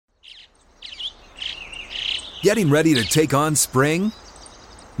Getting ready to take on spring?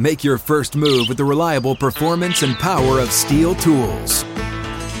 Make your first move with the reliable performance and power of Steel tools.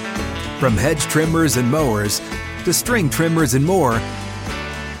 From hedge trimmers and mowers to string trimmers and more,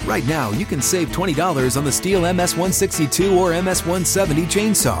 right now you can save $20 on the Steel MS-162 or MS-170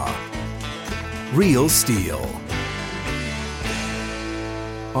 chainsaw. Real Steel.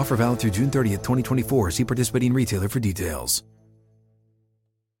 Offer valid through June 30th, 2024. See participating retailer for details.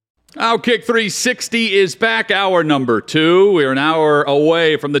 Outkick 360 is back, hour number 2. We're an hour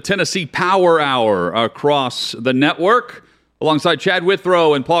away from the Tennessee Power Hour across the network. Alongside Chad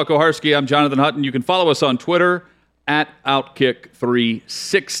Withrow and Paul Koharski, I'm Jonathan Hutton. You can follow us on Twitter at Outkick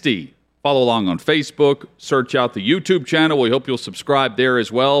 360. Follow along on Facebook. Search out the YouTube channel. We hope you'll subscribe there as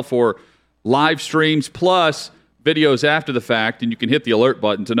well for live streams plus videos after the fact. And you can hit the alert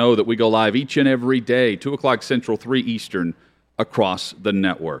button to know that we go live each and every day, 2 o'clock Central, 3 Eastern, across the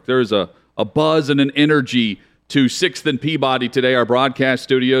network. There's a buzz and an energy to 6th and Peabody today, our broadcast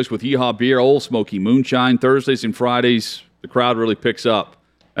studios with Yeehaw Beer, Old Smoky Moonshine. Thursdays and Fridays, the crowd really picks up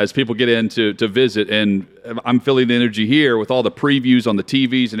as people get in to visit. And I'm feeling the energy here with all the previews on the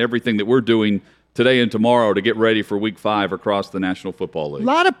TVs and everything that we're doing today and tomorrow to get ready for Week 5 across the National Football League. A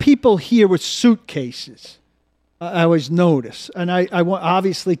lot of people here with suitcases, I always notice. And I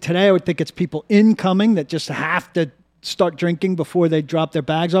obviously today I would think it's people incoming that just have to start drinking before they drop their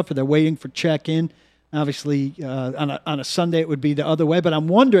bags off, or they're waiting for check-in. Obviously, on a Sunday it would be the other way. But I'm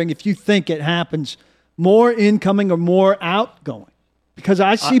wondering if you think it happens more incoming or more outgoing. Because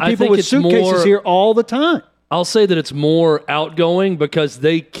I see people with suitcases here all the time. I'll say that it's more outgoing because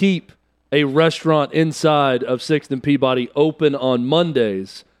they keep a restaurant inside of 6th and Peabody open on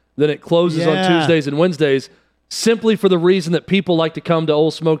Mondays. Then it closes on Tuesdays and Wednesdays, simply for the reason that people like to come to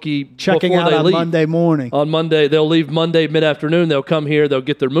Old Smoky checking out on Monday morning. On Monday, they'll leave Monday mid-afternoon. They'll come here. They'll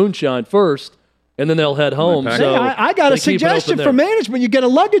get their moonshine first, and then they'll head home. So I got a suggestion for management. You get a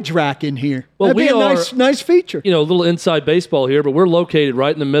luggage rack in here. Well, that'd be a nice feature. You know, a little inside baseball here, but we're located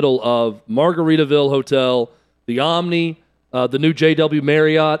right in the middle of Margaritaville Hotel, the Omni, the new JW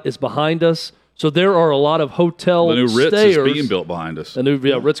Marriott is behind us. So there are a lot of hotel The new Ritz stayers. is being built behind us. The new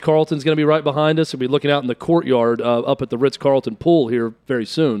Ritz-Carlton's going to be right behind us. We'll be looking out in the courtyard up at the Ritz-Carlton pool here very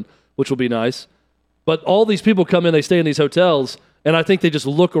soon, which will be nice. But all these people come in, they stay in these hotels, and I think they just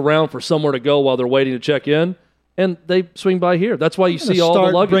look around for somewhere to go while they're waiting to check in, and they swing by here. That's why you see all the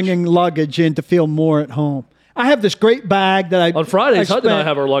luggage. Start bringing luggage in to feel more at home. I have this great bag that on Fridays, Hutton and I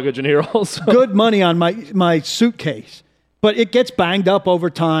have our luggage in here also. Good money on my suitcase. But it gets banged up over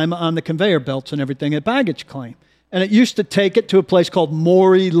time on the conveyor belts and everything at baggage claim. And it used to take it to a place called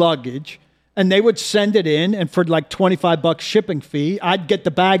Maury Luggage, and they would send it in, and for like $25 shipping fee, I'd get the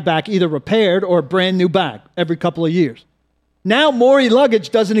bag back either repaired or a brand new bag every couple of years. Now Maury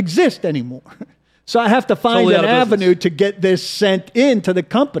Luggage doesn't exist anymore. So I have to find an avenue to get this sent in to the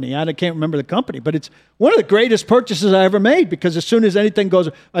company. I can't remember the company, but it's one of the greatest purchases I ever made because as soon as anything goes,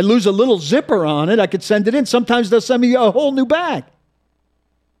 I lose a little zipper on it, I could send it in. Sometimes they'll send me a whole new bag.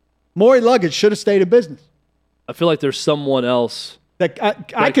 Maury Luggage should have stayed in business. I feel like there's someone else.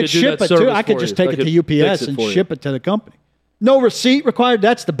 I could ship it too. I could just take it to UPS and ship it to the company. No receipt required.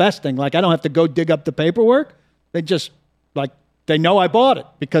 That's the best thing. Like I don't have to go dig up the paperwork. They just they know I bought it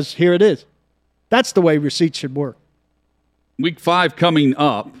because here it is. That's the way receipts should work. Week 5 coming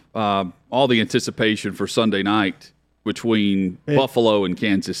up. All the anticipation for Sunday night between Buffalo and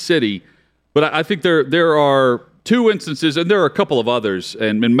Kansas City. But I think there are 2 instances, and there are a couple of others,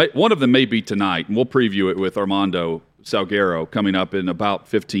 and one of them may be tonight, and we'll preview it with Armando Salguero coming up in about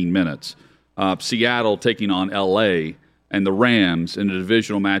 15 minutes. Seattle taking on L.A. and the Rams in a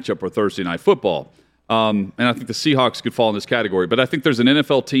divisional matchup for Thursday Night Football. And I think the Seahawks could fall in this category. But I think there's an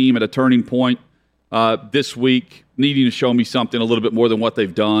NFL team at a turning point this week needing to show me something a little bit more than what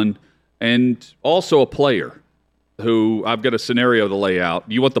they've done. And also a player who I've got a scenario to lay out.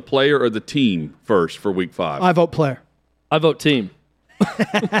 Do you want the player or the team first for Week 5? I vote player. I vote team.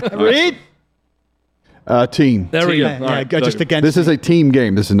 Reed? Team. There we go. Yeah, Right, just against This is a team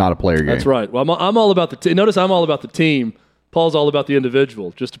game. This is not a player game. That's right. Well, I'm all about the team. Notice I'm all about the team. Paul's all about the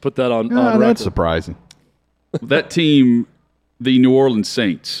individual, just to put that on record. That's surprising. That team, the New Orleans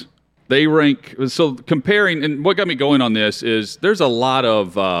Saints, they rank – so comparing – and what got me going on this is there's a lot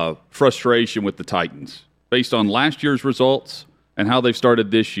of frustration with the Titans based on last year's results and how they've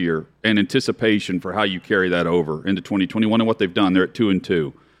started this year and anticipation for how you carry that over into 2021 and what they've done. They're at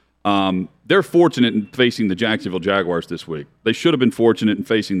 2-2. They're fortunate in facing the Jacksonville Jaguars this week. They should have been fortunate in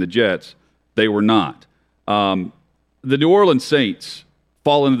facing the Jets. They were not. The New Orleans Saints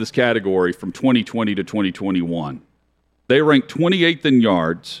fall into this category from 2020 to 2021. They ranked 28th in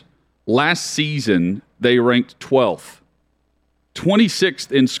yards. Last season, they ranked 12th.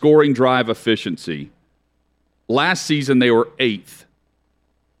 26th in scoring drive efficiency. Last season, they were 8th.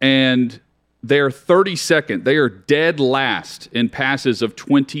 And they're 32nd. They are dead last in passes of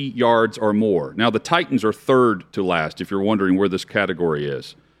 20 yards or more. Now, the Titans are third to last, if you're wondering where this category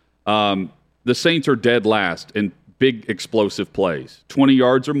is. The Saints are dead last in big explosive plays. 20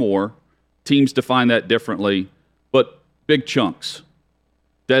 yards or more. Teams define that differently, but big chunks.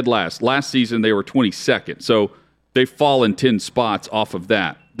 Dead last. Last season, they were 22nd. So they've fallen 10 spots off of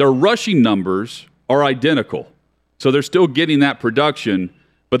that. Their rushing numbers are identical. So they're still getting that production,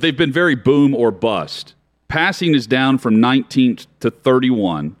 but they've been very boom or bust. Passing is down from 19th to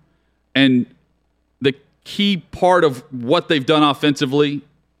 31. And the key part of what they've done offensively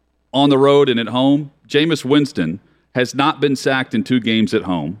on the road and at home, Jameis Winston has not been sacked in 2 games at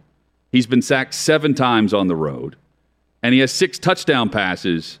home. He's been sacked 7 times on the road. And he has 6 touchdown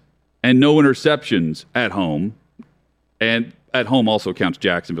passes and no interceptions at home. And at home also counts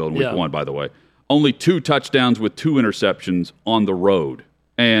Jacksonville in week 1, by the way. Only 2 touchdowns with 2 interceptions on the road.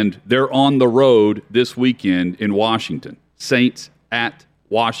 And they're on the road this weekend in Washington. Saints at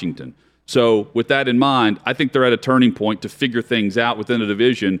Washington. So with that in mind, I think they're at a turning point to figure things out within a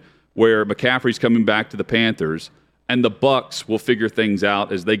division where McCaffrey's coming back to the Panthers, and the Bucks will figure things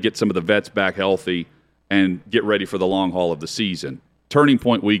out as they get some of the vets back healthy and get ready for the long haul of the season. Turning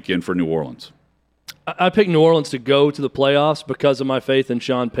point weekend for New Orleans. I picked New Orleans to go to the playoffs because of my faith in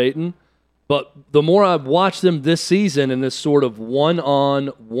Sean Payton. But the more I've watched them this season in this sort of one-on,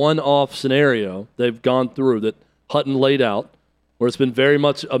 one-off scenario they've gone through that Hutton laid out, where it's been very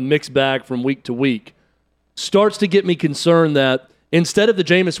much a mixed bag from week to week, starts to get me concerned that instead of the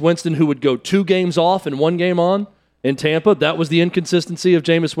Jameis Winston who would go 2 games off and 1 game on in Tampa, that was the inconsistency of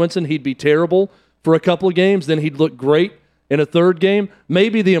Jameis Winston. He'd be terrible for a couple of games, then he'd look great in a 3rd game.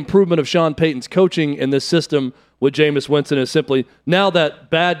 Maybe the improvement of Sean Payton's coaching in this system with Jameis Winston is simply now that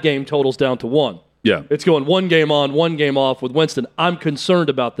bad game totals down to 1. Yeah. It's going 1 game on, 1 game off with Winston. I'm concerned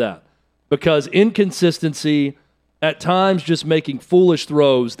about that because inconsistency, at times just making foolish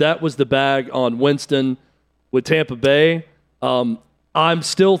throws, that was the bag on Winston with Tampa Bay. I'm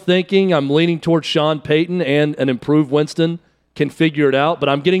still thinking, I'm leaning towards Sean Payton and an improved Winston can figure it out, but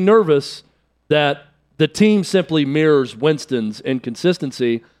I'm getting nervous that the team simply mirrors Winston's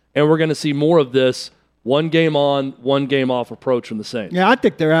inconsistency, and we're going to see more of this 1 game on, 1 game off approach from the Saints. Yeah, I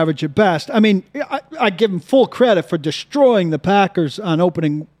think they're average at best. I mean, I give them full credit for destroying the Packers on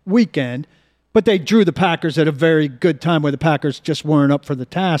opening weekend, but they drew the Packers at a very good time where the Packers just weren't up for the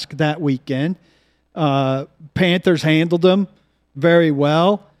task that weekend. Panthers handled them very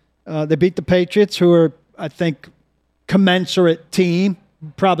well. They beat the Patriots, who are, I think, commensurate team,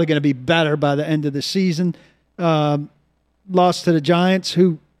 probably going to be better by the end of the season. Lost to the Giants,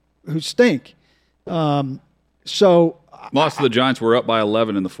 who stink. So lost to the Giants. We're up by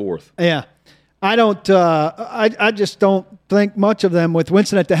 11 in the 4th. Yeah, I don't. I just don't think much of them with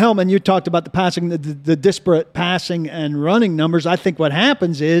Winston at the helm. And you talked about the passing, the disparate passing and running numbers. I think what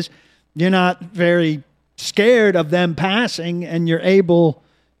happens is you're not very scared of them passing, and you're able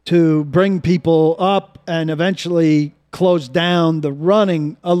to bring people up and eventually close down the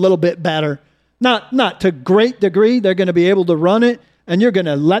running a little bit better. Not to great degree. They're going to be able to run it, and you're going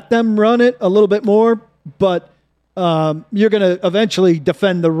to let them run it a little bit more, but you're going to eventually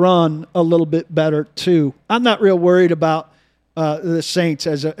defend the run a little bit better too. I'm not real worried about the Saints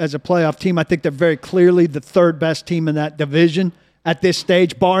as a playoff team. I think they're very clearly the 3rd best team in that division at this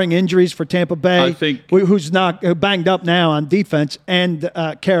stage, barring injuries for Tampa Bay, I think, who's not banged up now on defense, and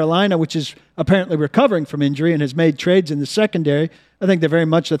Carolina, which is apparently recovering from injury and has made trades in the secondary. I think they're very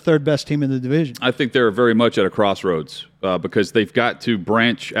much the 3rd best team in the division. I think they're very much at a crossroads because they've got to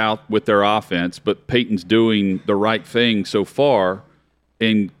branch out with their offense, but Peyton's doing the right thing so far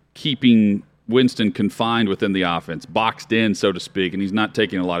in keeping Winston confined within the offense, boxed in, so to speak, and he's not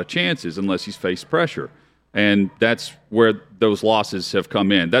taking a lot of chances unless he's faced pressure. And that's where those losses have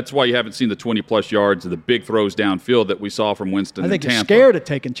come in. That's why you haven't seen the 20-plus yards of the big throws downfield that we saw from Winston in Tampa. I think you're scared of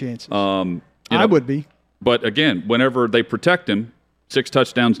taking chances. I would be. But, again, whenever they protect him, 6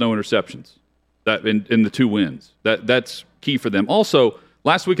 touchdowns, no interceptions. That in the 2 wins. That's key for them. Also,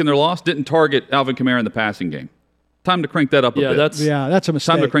 last week in their loss, didn't target Alvin Kamara in the passing game. Time to crank that up a bit. That's a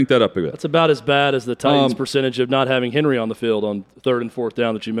mistake. Time to crank that up a bit. That's about as bad as the Titans' percentage of not having Henry on the field on 3rd and 4th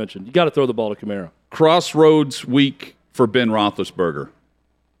down that you mentioned. You got to throw the ball to Kamara. Crossroads week for Ben Roethlisberger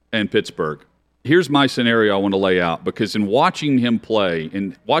and Pittsburgh. Here's my scenario I want to lay out, because in watching him play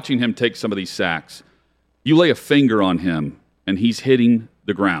and watching him take some of these sacks, you lay a finger on him and he's hitting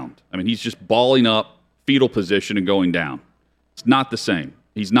the ground. I mean, he's just balling up, fetal position and going down. It's not the same.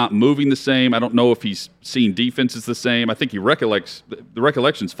 He's not moving the same. I don't know if he's seeing defenses the same. I think he recollects. The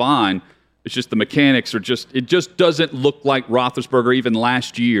recollection's fine. It's just the mechanics are just – it just doesn't look like Roethlisberger even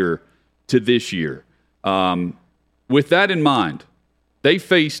last year to this year. With that in mind, they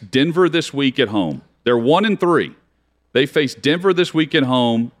face Denver this week at home. They're 1-3. They face Denver this week at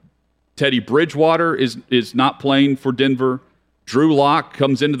home. Teddy Bridgewater is not playing for Denver. Drew Lock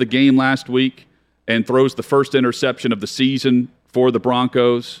comes into the game last week and throws the first interception of the season for the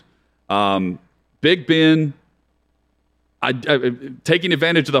Broncos. Big Ben, taking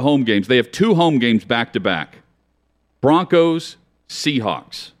advantage of the home games. They have 2 home games back-to-back. Broncos,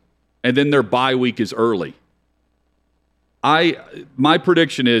 Seahawks. And then their bye week is early. My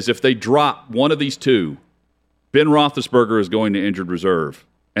prediction is if they drop one of these 2, Ben Roethlisberger is going to injured reserve,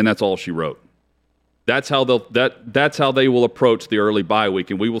 and that's all she wrote. That's how they will approach the early bye week,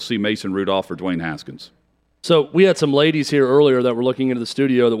 and we will see Mason Rudolph or Dwayne Haskins. So we had some ladies here earlier that were looking into the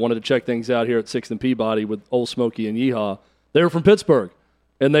studio that wanted to check things out here at 6th and Peabody with Old Smoky and Yeehaw. They were from Pittsburgh,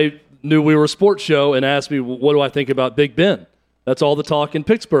 and they knew we were a sports show and asked me, what do I think about Big Ben? That's all the talk in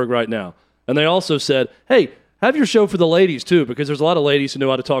Pittsburgh right now. And they also said, hey, have your show for the ladies too, because there's a lot of ladies who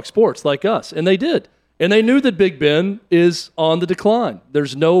know how to talk sports like us. And they did. And they knew that Big Ben is on the decline.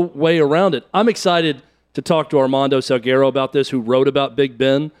 There's no way around it. I'm excited to talk to Armando Salguero about this, who wrote about Big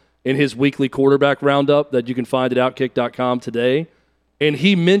Ben in his weekly quarterback roundup that you can find at Outkick.com today. And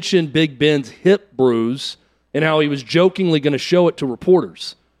he mentioned Big Ben's hip bruise and how he was jokingly going to show it to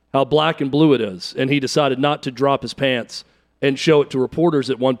reporters, how black and blue it is. And he decided not to drop his pants and show it to reporters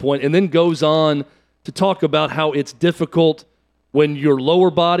at one point, and then goes on to talk about how it's difficult when your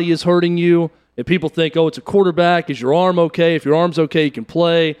lower body is hurting you, and people think, oh, it's a quarterback. Is your arm okay? If your arm's okay, you can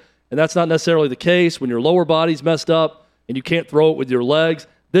play. And that's not necessarily the case when your lower body's messed up and you can't throw it with your legs.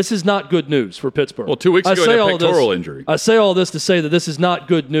 This is not good news for Pittsburgh. Well, 2 weeks ago, he had a pectoral injury. I say all this to say that this is not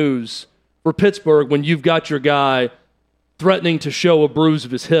good news for Pittsburgh when you've got your guy threatening to show a bruise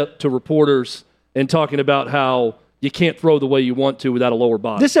of his hip to reporters and talking about how you can't throw the way you want to without a lower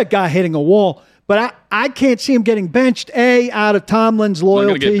body. This is a guy hitting a wall, but I can't see him getting benched, out of Tomlin's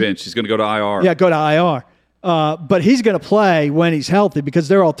loyalty. He's not going to get benched. He's going to go to IR. Yeah, go to IR. But he's going to play when he's healthy because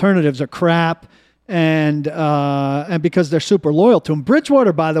their alternatives are crap. And because they're super loyal to him.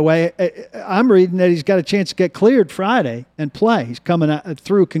 Bridgewater, by the way, I'm reading that he's got a chance to get cleared Friday and play. He's coming out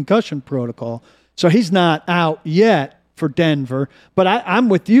through concussion protocol. So he's not out yet for Denver. But I'm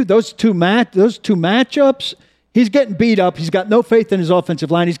with you. Those two matchups, he's getting beat up. He's got no faith in his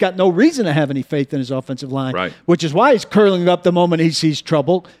offensive line. He's got no reason to have any faith in his offensive line, right, which is why he's curling up the moment he sees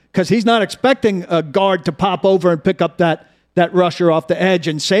trouble, because he's not expecting a guard to pop over and pick up that rusher off the edge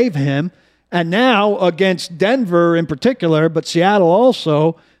and save him. And now against Denver in particular, but Seattle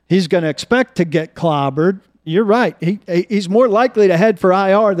also, he's going to expect to get clobbered. You're right. He's more likely to head for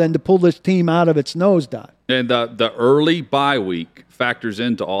IR than to pull this team out of its nosedive. And the early bye week factors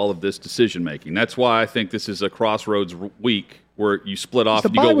into all of this decision-making. That's why I think this is a crossroads week where you split off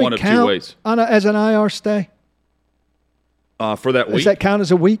and you go one of 2 ways. As an IR stay? For that week? Does that count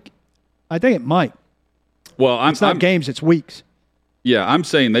as a week? I think it might. Well, it's not games, it's weeks. Yeah, I'm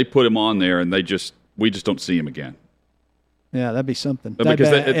saying they put him on there, and we just don't see him again. Yeah, that'd be something. Because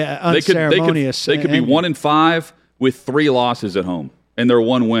unceremonious. They could be 1-5 with 3 losses at home, and their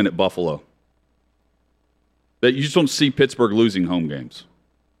 1 win at Buffalo. That you just don't see Pittsburgh losing home games,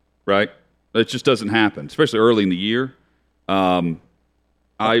 right? That just doesn't happen, especially early in the year. I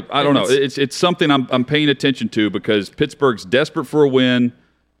don't know. It's something I'm paying attention to because Pittsburgh's desperate for a win,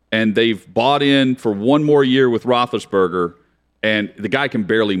 and they've bought in for 1 more year with Roethlisberger. And the guy can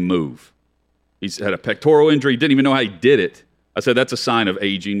barely move. He's had a pectoral injury. He didn't even know how he did it. I said that's a sign of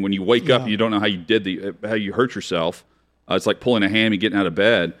aging. When you wake up, you don't know how how you hurt yourself. It's like pulling a hammy, getting out of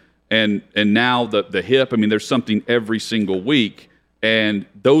bed. And now the hip. I mean, there's something every single week, and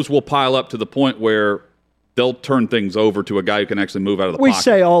those will pile up to the point where they'll turn things over to a guy who can actually move out of the pocket. We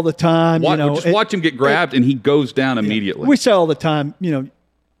say all the time, watch him get grabbed, and he goes down immediately. We say all the time,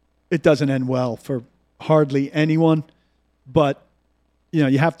 it doesn't end well for hardly anyone. But,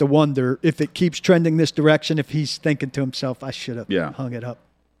 you have to wonder if it keeps trending this direction, if he's thinking to himself, I should have hung it up.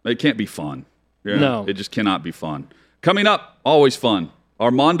 It can't be fun. No. It just cannot be fun. Coming up, always fun.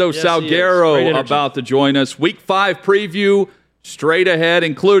 Armando Salguero about to join us. Week 5 preview straight ahead,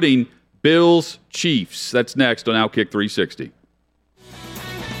 including Bills Chiefs. That's next on Outkick 360.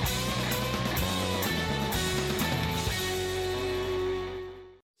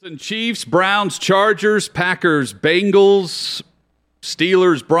 Chiefs, Browns, Chargers, Packers, Bengals,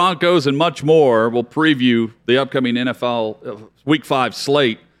 Steelers, Broncos, and much more. We'll preview the upcoming NFL Week 5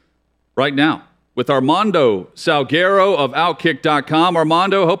 slate right now with Armando Salguero of Outkick.com.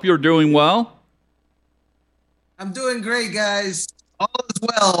 Armando, hope you're doing well. I'm doing great, guys. All is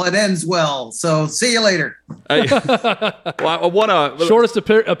well. It ends well. So see you later. I want to Shortest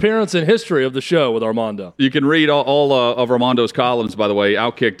appearance in history of the show with Armando. You can read all of Armando's columns, by the way,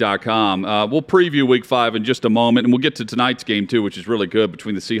 Outkick.com. We'll preview Week 5 in just a moment, and we'll get to tonight's game, too, which is really good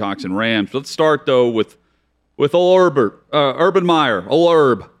between the Seahawks and Rams. Let's start, though, with Urban Meyer,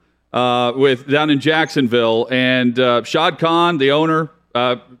 Herb, down in Jacksonville. And Shad Khan, the owner,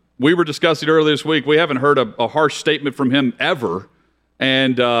 we were discussing earlier this week. We haven't heard a harsh statement from him ever.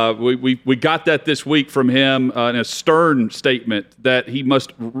 And we got that this week from him in a stern statement that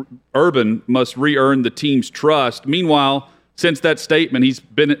Urban must re-earn the team's trust. Meanwhile, since that statement, he's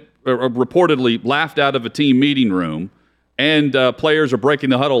been reportedly laughed out of a team meeting room, and players are breaking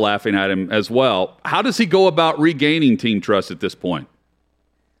the huddle laughing at him as well. How does he go about regaining team trust at this point?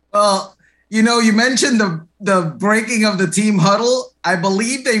 Well, you mentioned the breaking of the team huddle. I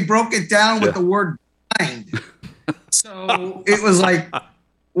believe they broke it down with the word grind. So it was like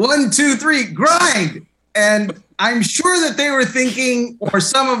 1, 2, 3, grind. And I'm sure that they were thinking, or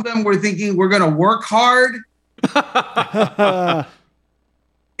some of them were thinking, we're going to work hard.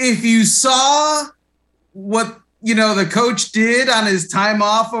 If you saw what, the coach did on his time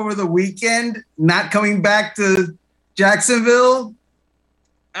off over the weekend, not coming back to Jacksonville,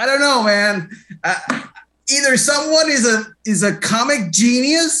 I don't know, man. Either someone is a comic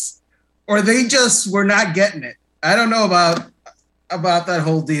genius or they just were not getting it. I don't know about that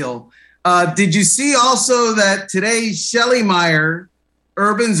whole deal. Did you see also that today Shelly Meyer,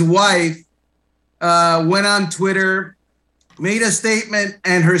 Urban's wife, went on Twitter, made a statement,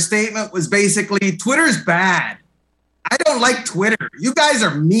 and her statement was basically, Twitter's bad. I don't like Twitter. You guys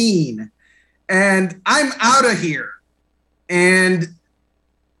are mean. And I'm out of here. And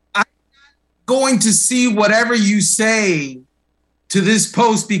I'm going to see whatever you say to this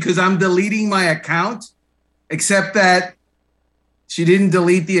post because I'm deleting my account. Except that she didn't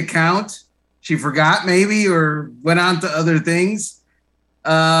delete the account. She forgot maybe or went on to other things.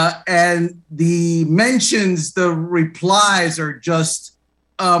 And the mentions, the replies are just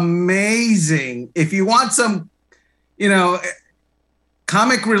amazing. If you want some,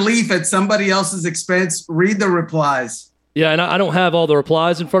 comic relief at somebody else's expense, read the replies. Yeah, and I don't have all the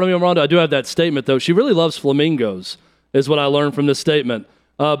replies in front of me, Armando. I do have that statement, though. She really loves flamingos, is what I learned from this statement.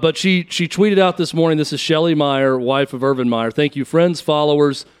 But she tweeted out this morning, this is Shelly Meyer, wife of Urban Meyer. Thank you, friends,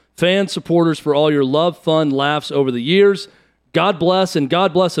 followers, fans, supporters, for all your love, fun, laughs over the years. God bless and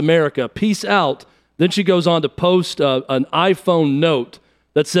God bless America. Peace out. Then she goes on to post an iPhone note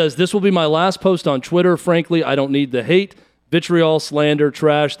that says, this will be my last post on Twitter. Frankly, I don't need the hate, vitriol, slander,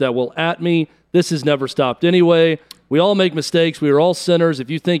 trash that will at me. This has never stopped anyway. We all make mistakes. We are all sinners. If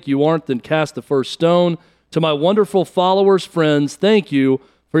you think you aren't, then cast the first stone. To my wonderful followers, friends, thank you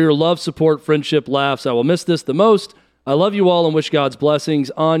for your love, support, friendship, laughs. I will miss this the most. I love you all and wish God's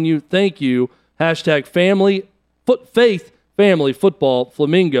blessings on you. Thank you. Hashtag faith, family, football,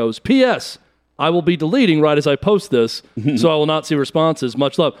 flamingos. P.S. I will be deleting right as I post this, so I will not see responses.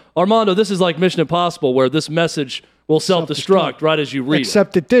 Much love. Armando, this is like Mission Impossible, where this message will self-destruct right as you read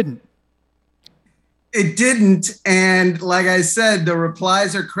Except it didn't. It didn't. And like I said, the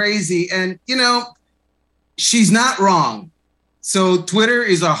replies are crazy. And, she's not wrong. So Twitter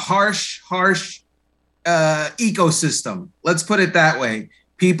is a harsh ecosystem. Let's put it that way.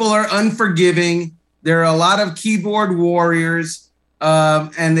 People are unforgiving. There are a lot of keyboard warriors,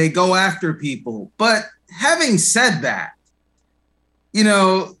 and they go after people. But having said that,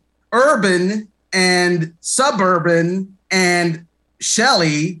 Urban and Suburban and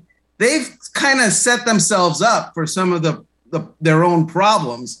Shelly, they've kind of set themselves up for some of their own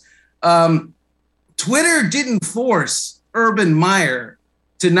problems. Twitter didn't force Urban Meyer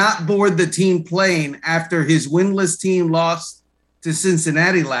to not board the team plane after his winless team lost to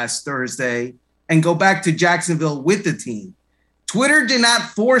Cincinnati last Thursday and go back to Jacksonville with the team. Twitter did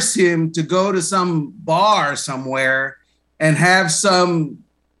not force him to go to some bar somewhere and have some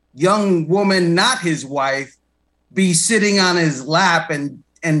young woman, not his wife, be sitting on his lap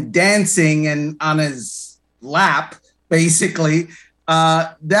and dancing and on his lap, basically.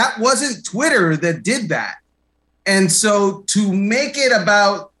 That wasn't Twitter that did that. And so to make it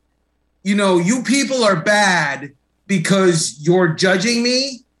about, you people are bad because you're judging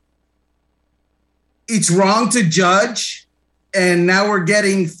me, it's wrong to judge. And now we're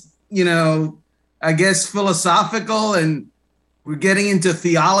getting, I guess, philosophical and we're getting into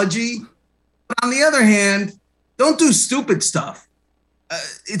theology. But on the other hand, don't do stupid stuff.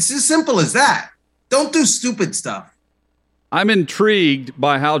 It's as simple as that. Don't do stupid stuff. I'm intrigued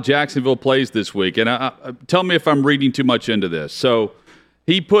by how Jacksonville plays this week, and tell me if I'm reading too much into this. So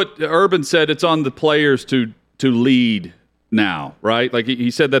Urban said it's on the players to lead now, right? Like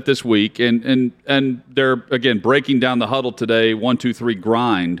he said that this week, and they're again breaking down the huddle today. 1, 2, 3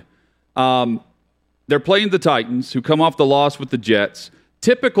 grind. They're playing the Titans, who come off the loss with the Jets.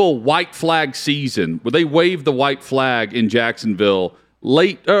 Typical white flag season where they wave the white flag in Jacksonville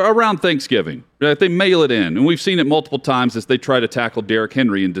late around Thanksgiving. Right? They mail it in, and we've seen it multiple times as they try to tackle Derrick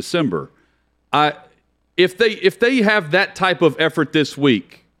Henry in December. If they have that type of effort this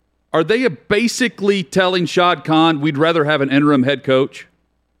week, are they basically telling Shad Khan we'd rather have an interim head coach?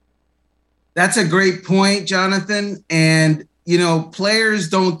 That's a great point, Jonathan. And players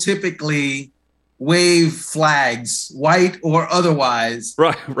don't typically wave flags, white or otherwise.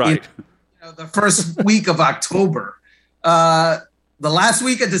 Right. The first week of October. The last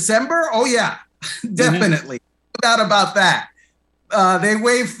week of December? Oh, yeah, definitely. No doubt about that. They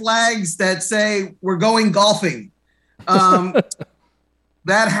wave flags that say we're going golfing.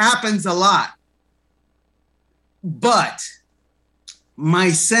 That happens a lot. But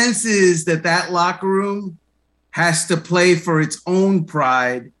my sense is that locker room has to play for its own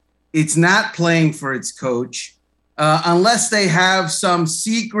pride. It's not playing for its coach. Unless they have some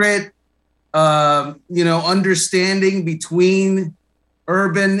secret, understanding between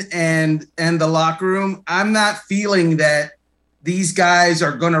Urban and the locker room, I'm not feeling that these guys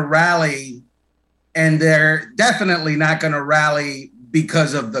are going to rally, and they're definitely not going to rally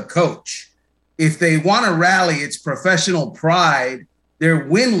because of the coach. If they want to rally, it's professional pride. They're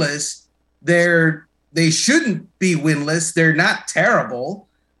winless. They shouldn't be winless. They're not terrible.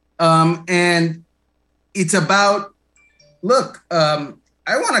 And it's about, look, I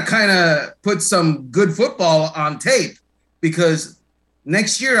want to kind of put some good football on tape, because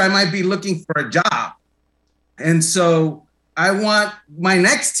next year I might be looking for a job. And so I want my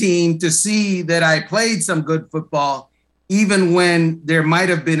next team to see that I played some good football, even when there might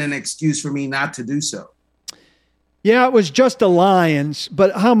have been an excuse for me not to do so. Yeah, it was just the Lions,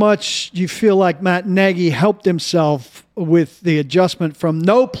 but how much do you feel like Matt Nagy helped himself with the adjustment from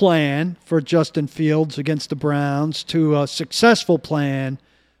no plan for Justin Fields against the Browns to a successful plan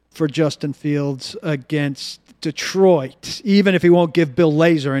for Justin Fields against Detroit, even if he won't give Bill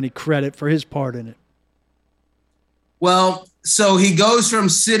Lazor any credit for his part in it? Well, so he goes from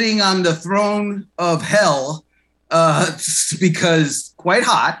sitting on the throne of hell, because quite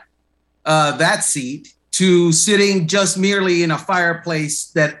hot, that seat, to sitting just merely in a fireplace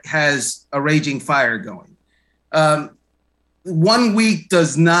that has a raging fire going. 1 week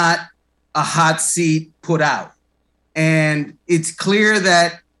does not a hot seat put out. And it's clear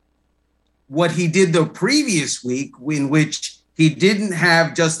that what he did the previous week, in which he didn't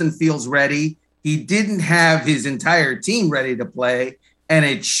have Justin Fields ready, he didn't have his entire team ready to play, and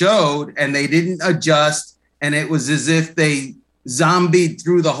it showed, and they didn't adjust, and it was as if they zombied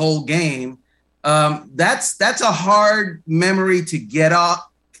through the whole game. That's a hard memory to get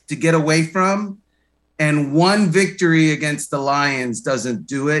away from, and one victory against the Lions doesn't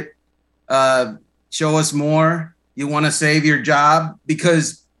do it. Show us more. You want to save your job,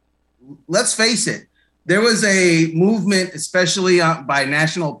 because let's face it, there was a movement, especially by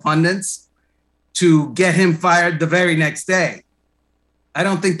national pundits, to get him fired the very next day. I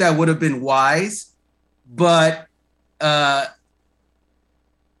don't think that would have been wise, but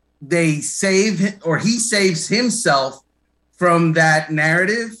he saves himself from that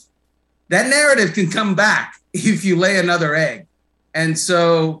narrative. That narrative can come back if you lay another egg. And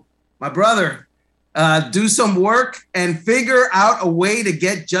so, my brother, do some work and figure out a way to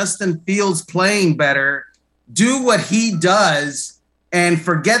get Justin Fields playing better. Do what he does and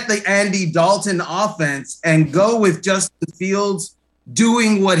forget the Andy Dalton offense and go with Justin Fields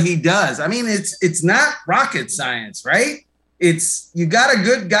doing what he does. I mean, it's not rocket science, right? You got a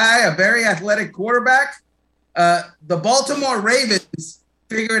good guy, a very athletic quarterback. The Baltimore Ravens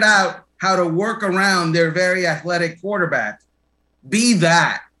figured out how to work around their very athletic quarterback. Be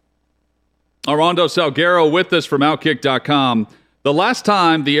that. Armando Salguero with us from Outkick.com. The last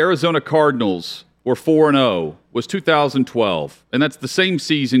time the Arizona Cardinals were 4-0 was 2012, and that's the same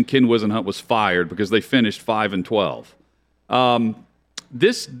season Ken Whisenhunt was fired because they finished 5-12.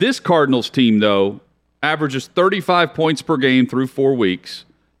 This Cardinals team, though, averages 35 points per game through 4 weeks.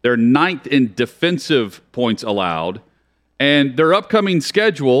 They're 9th in defensive points allowed. And their upcoming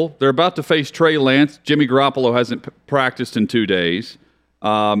schedule, they're about to face Trey Lance. Jimmy Garoppolo hasn't practiced in 2 days.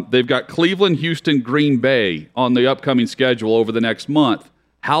 They've got Cleveland, Houston, Green Bay on the upcoming schedule over the next month.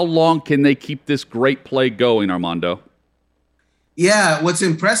 How long can they keep this great play going, Armando? Yeah, what's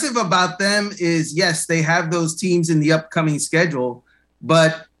impressive about them is, yes, they have those teams in the upcoming schedule,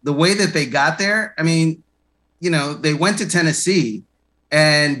 but the way that they got there, I mean, they went to Tennessee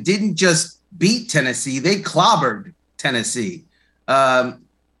and didn't just beat Tennessee, they clobbered Tennessee.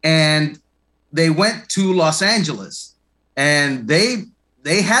 And they went to Los Angeles, and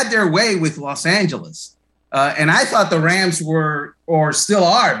they had their way with Los Angeles. And I thought the Rams were, or still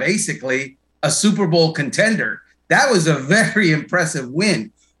are, basically a Super Bowl contender. That was a very impressive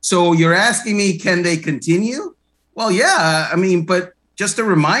win. So you're asking me, can they continue? Well, yeah. I mean, but just a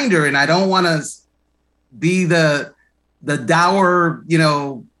reminder, and I don't want to be the dour,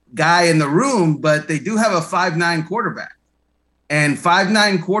 guy in the room, but they do have a 5'9" quarterback. And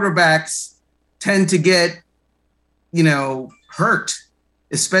 5'9" quarterbacks tend to get, hurt,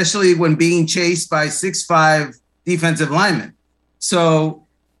 especially when being chased by 6'5" defensive linemen. So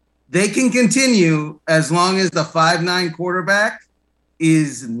they can continue as long as the 5'9" quarterback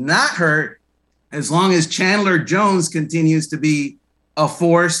is not hurt, as long as Chandler Jones continues to be a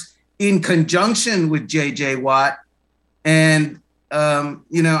force in conjunction with J.J. Watt. And,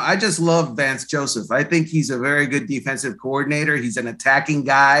 I just love Vance Joseph. I think he's a very good defensive coordinator. He's an attacking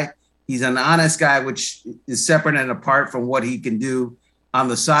guy. He's an honest guy, which is separate and apart from what he can do on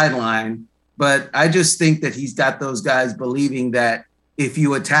the sideline. But I just think that he's got those guys believing that if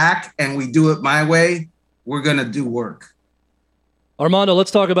you attack and we do it my way, we're going to do work. Armando,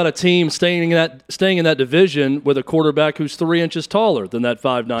 let's talk about a team staying in that division with a quarterback who's 3 inches taller than that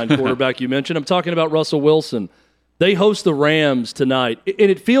 5'9" quarterback you mentioned. I'm talking about Russell Wilson. They host the Rams tonight,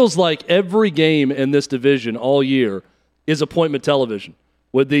 and it feels like every game in this division all year is appointment television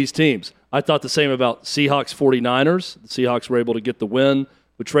with these teams. I thought the same about Seahawks 49ers. The Seahawks were able to get the win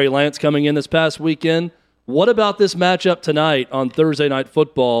with Trey Lance coming in this past weekend. What about this matchup tonight on Thursday Night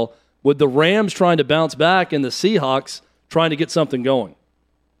Football with the Rams trying to bounce back and the Seahawks trying to get something going?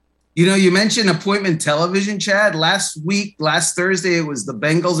 You mentioned appointment television, Chad. Last Thursday, it was the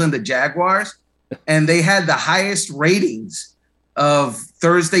Bengals and the Jaguars, and they had the highest ratings of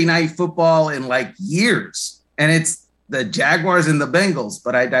Thursday Night Football in years. And it's the Jaguars and the Bengals,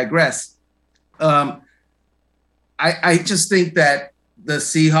 but I digress. I just think that the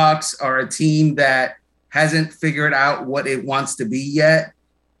Seahawks are a team that hasn't figured out what it wants to be yet.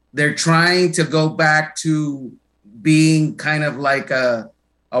 They're trying to go back to being kind of like a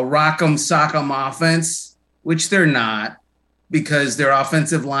rock'em sock'em offense, which they're not, because their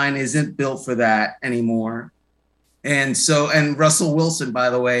offensive line isn't built for that anymore. And Russell Wilson, by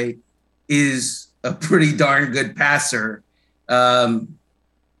the way, is a pretty darn good passer,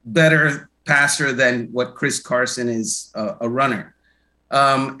 better passer than what Chris Carson is a runner.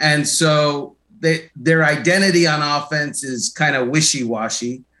 And so their identity on offense is kind of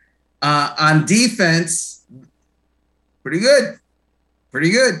wishy-washy. On defense, pretty good.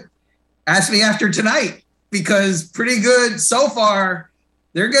 Ask me after tonight, because pretty good so far.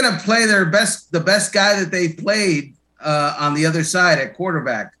 They're going to play the best guy that they've played on the other side at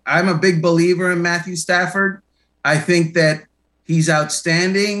quarterback. I'm a big believer in Matthew Stafford. I think that he's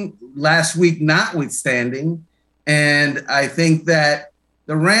outstanding, last week notwithstanding. And I think that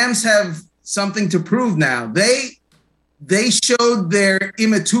the Rams have something to prove now. They showed their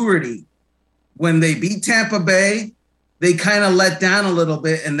immaturity when they beat Tampa Bay. They kind of let down a little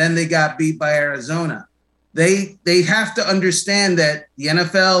bit, and then they got beat by Arizona. They have to understand that the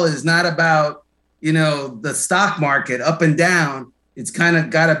NFL is not about, the stock market up and down. It's kind of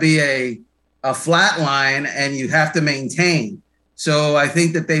got to be a flat line, and you have to maintain. So I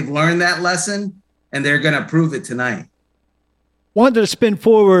think that they've learned that lesson, and they're going to prove it tonight. Wanted to spin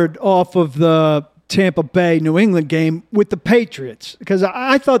forward off of the Tampa Bay New England game with the Patriots, because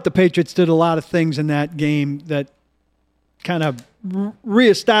I thought the Patriots did a lot of things in that game that kind of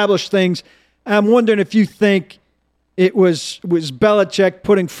reestablished things. I'm wondering if you think it was Belichick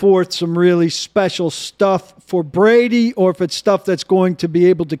putting forth some really special stuff for Brady, or if it's stuff that's going to be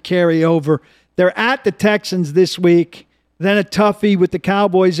able to carry over. They're at the Texans this week, then a toughie with the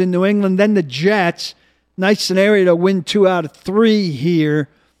Cowboys in New England, then the Jets. Nice scenario to win 2 out of 3 here.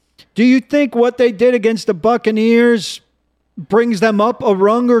 Do you think what they did against the Buccaneers brings them up a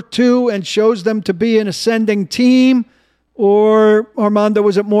rung or two and shows them to be an ascending team? Or, Armando,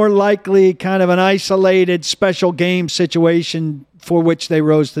 was it more likely kind of an isolated special game situation for which they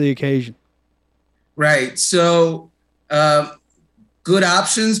rose to the occasion? Right. So good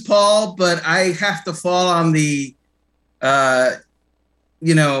options, Paul, but I have to fall on the,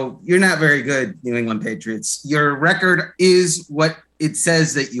 you're not very good, New England Patriots. Your record is what it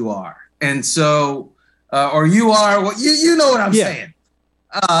says that you are. And so, or you are what you know what I'm saying.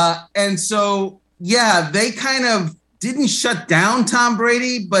 And so, yeah, they kind of didn't shut down Tom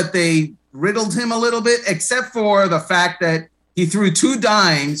Brady, but they riddled him a little bit, except for the fact that he threw 2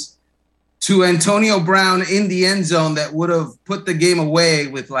 dimes to Antonio Brown in the end zone that would have put the game away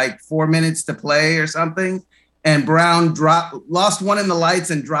with like 4 minutes to play or something. And Brown lost one in the lights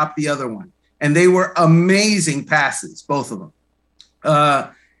and dropped the other one. And they were amazing passes, both of them.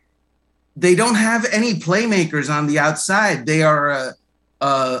 They don't have any playmakers on the outside. They are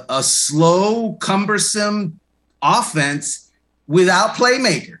a slow, cumbersome offense without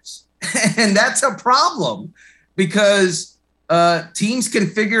playmakers. And that's a problem because teams can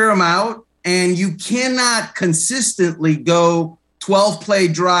figure them out, and you cannot consistently go 12-play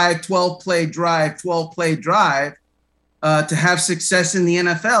drive, 12-play drive, 12-play drive to have success in the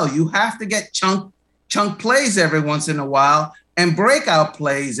NFL. You have to get chunk plays every once in a while and breakout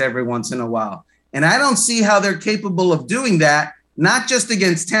plays every once in a while. And I don't see how they're capable of doing that, not just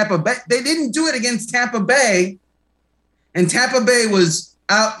against Tampa Bay. They didn't do it against Tampa Bay, and Tampa Bay was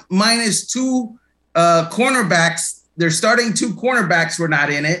out -2 cornerbacks. Their starting 2 cornerbacks were not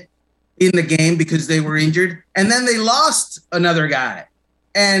in the game because they were injured. And then they lost another guy.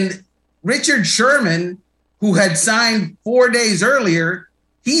 And Richard Sherman, who had signed 4 days earlier,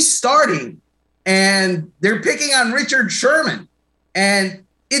 he's starting. And they're picking on Richard Sherman. And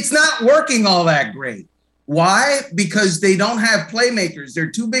it's not working all that great. Why? Because they don't have playmakers. Their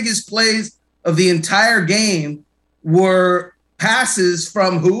 2 biggest plays of the entire game were passes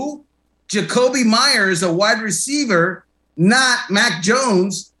from who? Jacoby Myers, a wide receiver, not Mac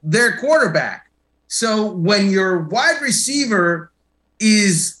Jones, their quarterback. So when your wide receiver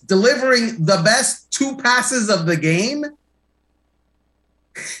is delivering the best 2 passes of the game,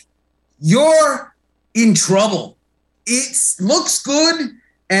 you're in trouble. It looks good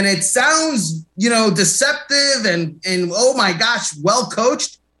and it sounds, deceptive and oh my gosh, well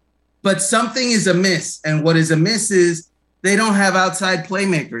coached, but something is amiss. And what is amiss is they don't have outside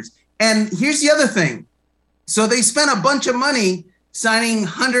playmakers. And here's the other thing. So they spent a bunch of money signing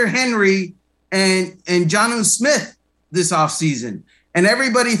Hunter Henry and Jonnu Smith this offseason. And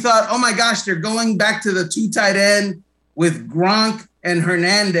everybody thought, oh my gosh, they're going back to the 2 tight end with Gronk and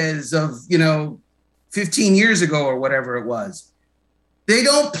Hernandez of, 15 years ago or whatever it was. They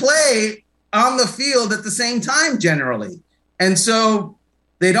don't play on the field at the same time generally. And so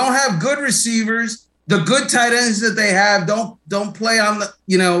they don't have good receivers. The good tight ends that they have don't play on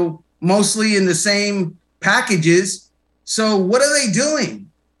the, mostly in the same packages. So what are they doing?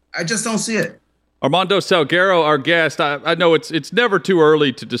 I just don't see it. Armando Salguero, our guest. I know it's never too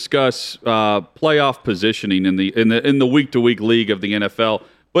early to discuss playoff positioning in the week-to-week league of the NFL,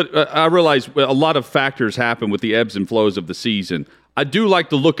 but I realize a lot of factors happen with the ebbs and flows of the season. I do like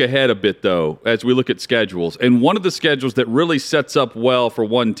to look ahead a bit, though, as we look at schedules. And one of the schedules that really sets up well for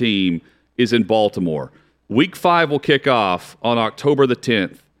one team is in Baltimore. Week 5 will kick off on October the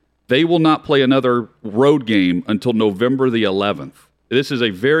 10th. They will not play another road game until November the 11th. This is a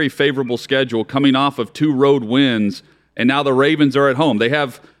very favorable schedule coming off of 2 road wins, and now the Ravens are at home. They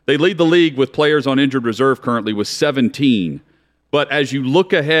lead the league with players on injured reserve currently with 17. But as you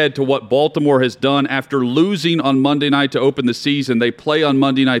look ahead to what Baltimore has done after losing on Monday night to open the season, they play on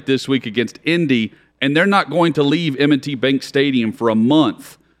Monday night this week against Indy, and they're not going to leave M&T Bank Stadium for a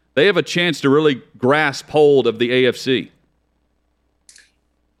month. They have a chance to really grasp hold of the AFC.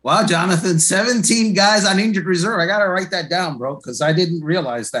 Wow, Jonathan, 17 guys on injured reserve. I got to write that down, bro, because I didn't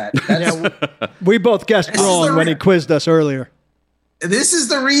realize that. We both guessed wrong when he quizzed us earlier. This is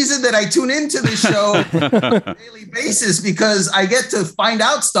the reason that I tune into the show on a daily basis, because I get to find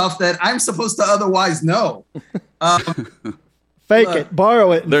out stuff that I'm supposed to otherwise know. Fake it,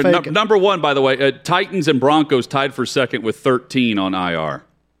 borrow it, and fake it. Number 1, by the way, Titans and Broncos tied for second with 13 on IR.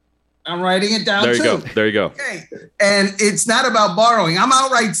 I'm writing it down, There you go. Okay. And it's not about borrowing. I'm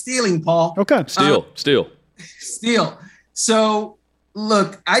outright stealing, Paul. Okay. Steal. So,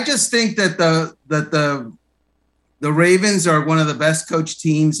 look, I just think that the Ravens are one of the best coached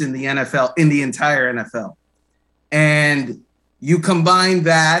teams in the NFL, in the entire NFL. And you combine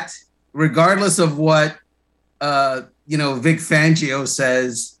that, regardless of what, Vic Fangio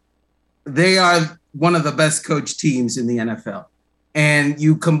says, they are one of the best coached teams in the NFL. And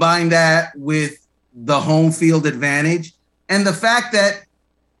you combine that with the home field advantage and the fact that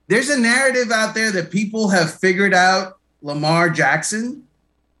there's a narrative out there that people have figured out Lamar Jackson.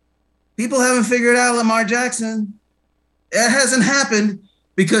 People haven't figured out Lamar Jackson. It hasn't happened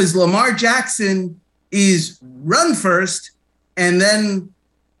because Lamar Jackson is run first and then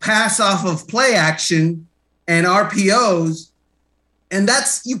pass off of play action and RPOs. And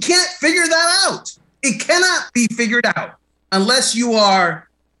you can't figure that out. It cannot be figured out unless you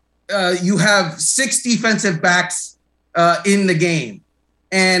have 6 defensive backs in the game.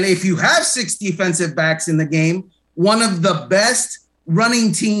 And if you have 6 defensive backs in the game, one of the best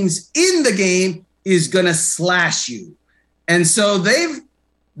running teams in the game is going to slash you. And so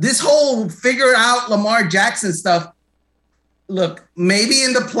this whole figure out Lamar Jackson stuff, look, maybe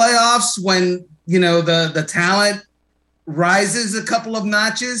in the playoffs when, the talent rises a couple of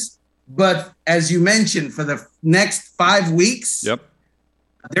notches, but as you mentioned, for the next 5 weeks,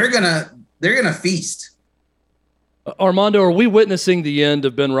 they're gonna feast. Armando, are we witnessing the end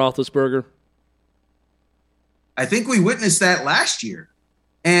of Ben Roethlisberger? I think we witnessed that last year.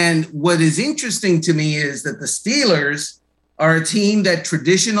 And what is interesting to me is that the Steelers are a team that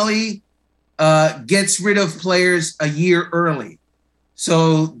traditionally gets rid of players a year early.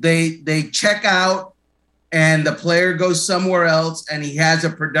 So they check out and the player goes somewhere else and he has a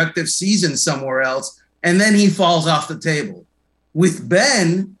productive season somewhere else, and then he falls off the table. With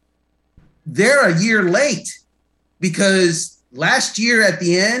Ben, they're a year late because last year at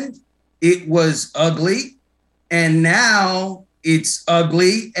the end, it was ugly, and now it's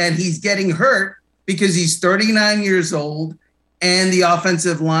ugly, and he's getting hurt because he's 39 years old and the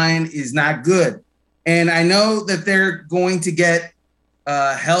offensive line is not good. And I know that they're going to get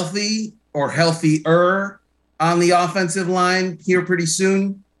healthy or healthier on the offensive line here pretty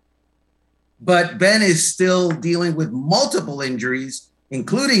soon. But Ben is still dealing with multiple injuries,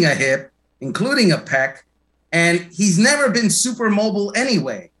 including a hip, including a pec, and he's never been super mobile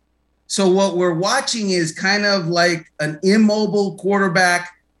anyway. So what we're watching is kind of like an immobile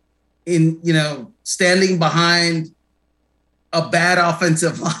quarterback standing behind a bad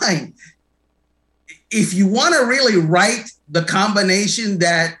offensive line. If you want to really write the combination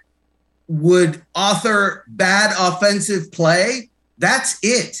that would author bad offensive play, that's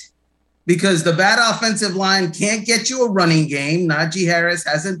it. Because the bad offensive line can't get you a running game. Najee Harris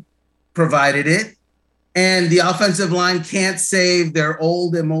hasn't provided it. And the offensive line can't save their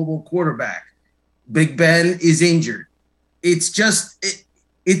old immobile quarterback. Big Ben is injured. It's just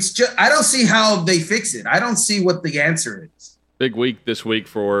I don't see how they fix it. I don't see what the answer is. Big week this week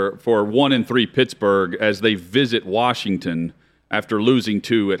for 1-3 Pittsburgh as they visit Washington after losing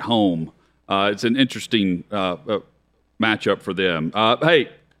 2 at home. It's an interesting matchup for them. Hey,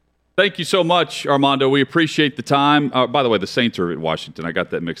 thank you so much, Armando. We appreciate the time. By the way, the Saints are at Washington. I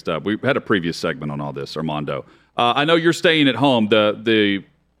got that mixed up. We had a previous segment on all this, Armando. I know you're staying at home. The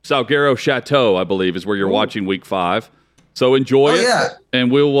Salguero Chateau, I believe, is where you're watching Week 5. So enjoy it,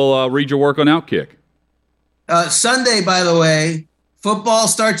 and we will read your work on Outkick. Sunday, by the way, football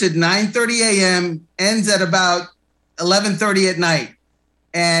starts at 9:30 a.m., ends at about 11:30 at night.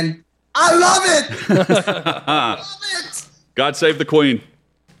 And I love it. I love it. God save the Queen.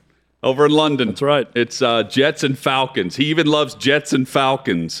 Over in London. That's right. It's Jets and Falcons. He even loves Jets and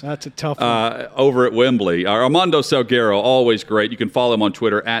Falcons. That's a tough one. Over at Wembley. Armando Salguero, always great. You can follow him on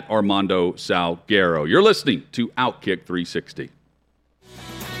Twitter at Armando Salguero. You're listening to Outkick 360.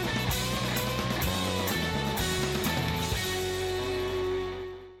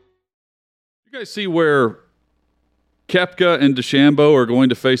 You guys see where Koepka and DeChambeau are going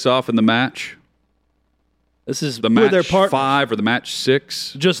to face off in the match? This is the match 5 or the match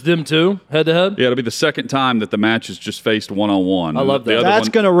 6. Just them two, head to head? Yeah, it'll be the second time that the match has just faced one-on-one. I love that. That's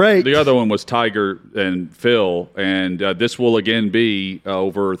going to rate. The other one was Tiger and Phil, and this will again be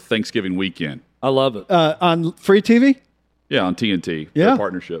over Thanksgiving weekend. I love it. On free TV? Yeah, on TNT. Yeah, their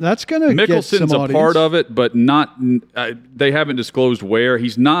partnership. That's going to get some Mickelson's a audience. part of it, but not. They haven't disclosed where. He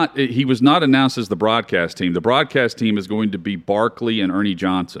was not announced as the broadcast team. The broadcast team is going to be Barkley and Ernie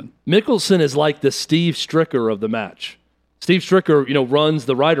Johnson. Mickelson is like the Steve Stricker of the match. Steve Stricker, runs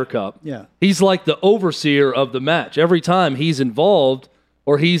the Ryder Cup. Yeah, he's like the overseer of the match. Every time he's involved,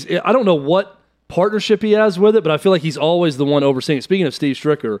 or I don't know what partnership he has with it, but I feel like he's always the one overseeing it. Speaking of Steve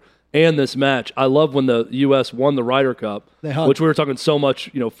Stricker and this match, I love when the U.S. won the Ryder Cup, which we were talking so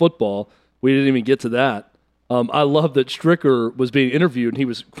much, football. We didn't even get to that. I love that Stricker was being interviewed and he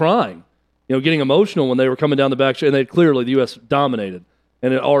was crying, getting emotional when they were coming down the back and the U.S. dominated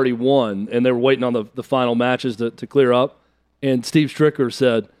and had already won, and they were waiting on the final matches to clear up. And Steve Stricker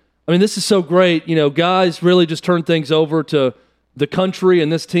said, this is so great. Guys really just turn things over to the country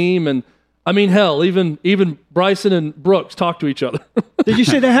and this team. And hell, even Bryson and Brooks talk to each other. Did you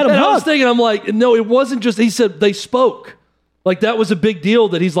say they had him I was hug? thinking, I'm like, no, it wasn't just, he said they spoke. Like, that was a big deal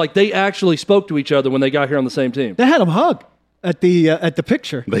that he's like, they actually spoke to each other when they got here on the same team. They had him hug at the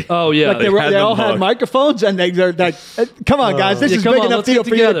picture. Oh, yeah. Like they all had microphones, and they're like, come on, guys, this is big enough deal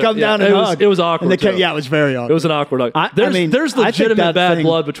for you to come down and hug. It was awkward. And it was very awkward. It was an awkward hug. There's I legitimate bad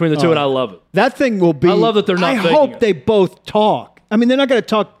blood between the two, and I love it. That thing will be. I love that they're not I faking hope it. they both talk. They're not going to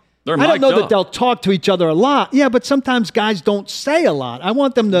talk They're I don't know mic'd that up. they'll talk to each other a lot. Yeah, but sometimes guys don't say a lot. I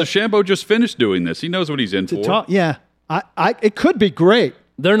want them to DeChambeau just finished doing this. He knows what he's in for. talk. Yeah, it could be great,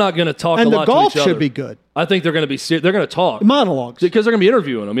 They're not going to talk and a the lot golf to each other. should be good. I think they're going to be they're going to talk Monologues. because they're going to be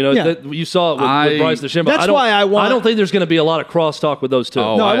interviewing them. You know, Yeah. you saw it with Bryce DeChambeau. That's why I don't think there's going to be a lot of crosstalk with those two.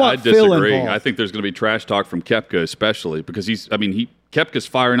 Oh, No, I I want Phil disagree. involved. I think there's going to be trash talk from Koepka, especially because Koepka's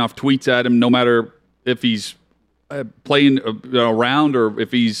firing off tweets at him, no matter if he's playing around or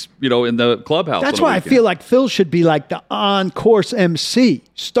if he's in the clubhouse. That's on the why I weekend. feel like Phil should be like the on-course MC,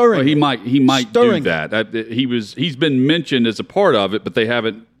 stirring. Well, he might do Stirring. that. He's been mentioned as a part of it, but they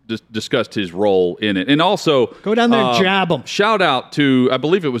haven't discussed his role in it. And also, Go down there and jab him. Shout out to, I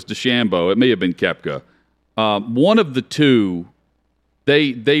believe it was DeChambeau. It may have been Koepka. One of the two,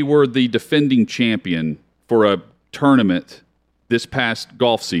 they were the defending champion for a tournament this past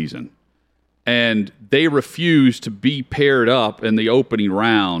golf season. And they refused to be paired up in the opening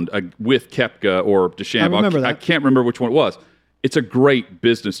round with Koepka or DeChambeau. I remember that. I can't remember which one it was. It's a great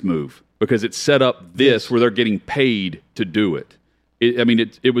business move because it set up this where they're getting paid to do it.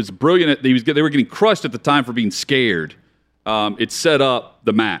 It was brilliant. They were getting crushed at the time for being scared. It set up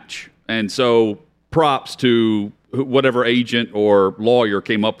the match. And so props to whatever agent or lawyer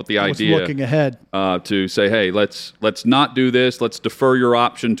came up with the idea. looking ahead. To say, hey, let's not do this. Let's defer your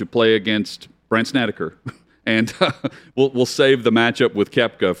option to play against Brent Snedeker, and we'll save the matchup with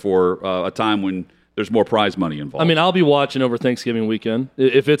Koepka for a time when there's more prize money involved. I mean, I'll be watching over Thanksgiving weekend.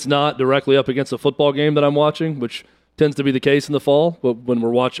 If it's not directly up against a football game that I'm watching, which tends to be the case in the fall, but when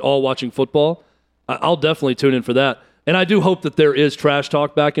we're all watching football, I'll definitely tune in for that. And I do hope that there is trash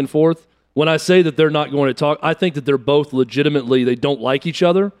talk back and forth. When I say that they're not going to talk, I think that they're both legitimately, they don't like each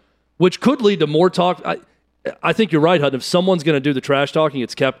other, which could lead to more talk. I think you're right, Hutton. If someone's going to do the trash talking,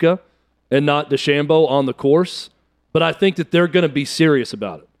 it's Koepka and not DeChambeau on the course. But I think that they're going to be serious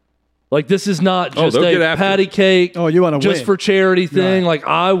about it. Like, this is not just they'll get a after patty it. cake, You want to just win. for charity thing. Right. Like,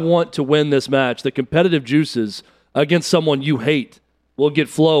 I want to win this match. The competitive juices against someone you hate will get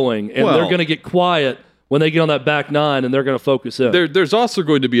flowing, and Well- they're going to get quiet when they get on that back nine, and they're going to focus in. there's also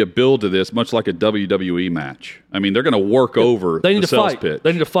going to be a build to this, much like a WWE match. I mean, they're going to work over They need the to sales fight. pitch.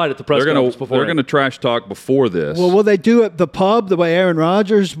 They need to fight at the press They're conference going before. to trash talk before this. Well, will they do it the pub the way Aaron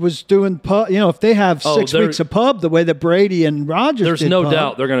Rodgers was doing pub? If they have 6 there- weeks of pub the way that Brady and Rodgers There's did no pub.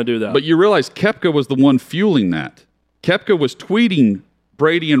 doubt they're going to do that. But you realize Koepka was the one fueling that. Koepka was tweeting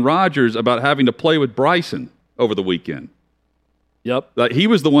Brady and Rodgers about having to play with Bryson over the weekend. Yep. Like, he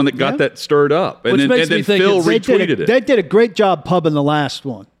was the one that got that stirred up. And Which then, makes and then me think Phil They retweeted They it. did a great job pubbing the last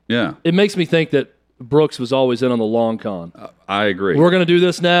one. Yeah, It makes me think that Brooks was always in on the long con. I agree. We're going to do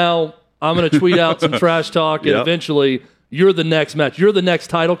this now. I'm going to tweet out some trash talk, and Yep. eventually you're the next match. You're the next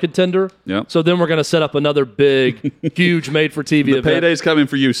title contender. Yep. So then we're going to set up another big, huge made-for-TV The event. payday's coming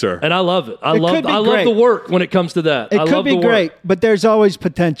for you, sir. And I love it. I It love could be love great. the work when it comes to that. It I could love be the work. great, but there's always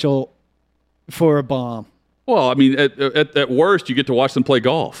potential for a bomb. Well, I mean, at worst, you get to watch them play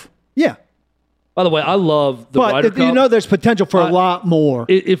golf. Yeah. By the way, I love the Ryder But Cup. there's potential for a lot more.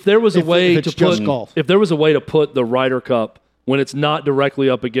 If there was a if way it's to just put golf. if there was a way to put the Ryder Cup when it's not directly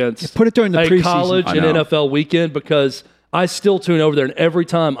up against Put it during the a preseason. college I and know. NFL weekend, because I still tune over there, and every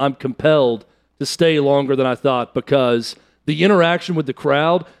time I'm compelled to stay longer than I thought because the interaction with the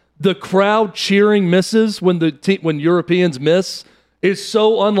crowd cheering misses when when Europeans miss is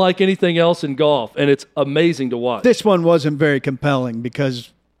so unlike anything else in golf, and it's amazing to watch. This one wasn't very compelling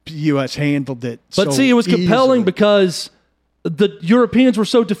because the U.S. handled it. But so see, it was compelling easily. because the Europeans were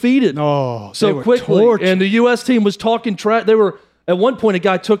so defeated they so were quickly, torched. and the U.S. team was talking trash. They were at one point, a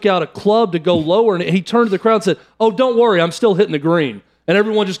guy took out a club to go lower, and he turned to the crowd and said, "Oh, don't worry, I'm still hitting the green." And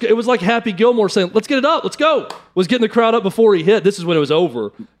everyone it was like Happy Gilmore saying, "Let's get it up, let's go." Was getting the crowd up before he hit. This is when it was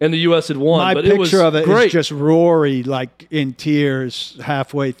over, and the U.S. had won. My but picture it was of it great. is just Rory, like in tears,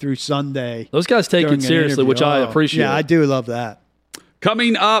 halfway through Sunday. Those guys take during it an seriously, interview. which I Oh, appreciate. Yeah, I do love that.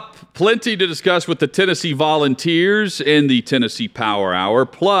 Coming up, plenty to discuss with the Tennessee Volunteers in the Tennessee Power Hour.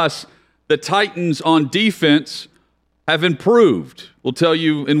 Plus, the Titans on defense have improved. We'll tell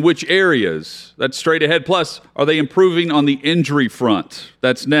you in which areas. That's straight ahead. Plus, are they improving on the injury front?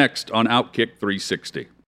 That's next on Outkick 360.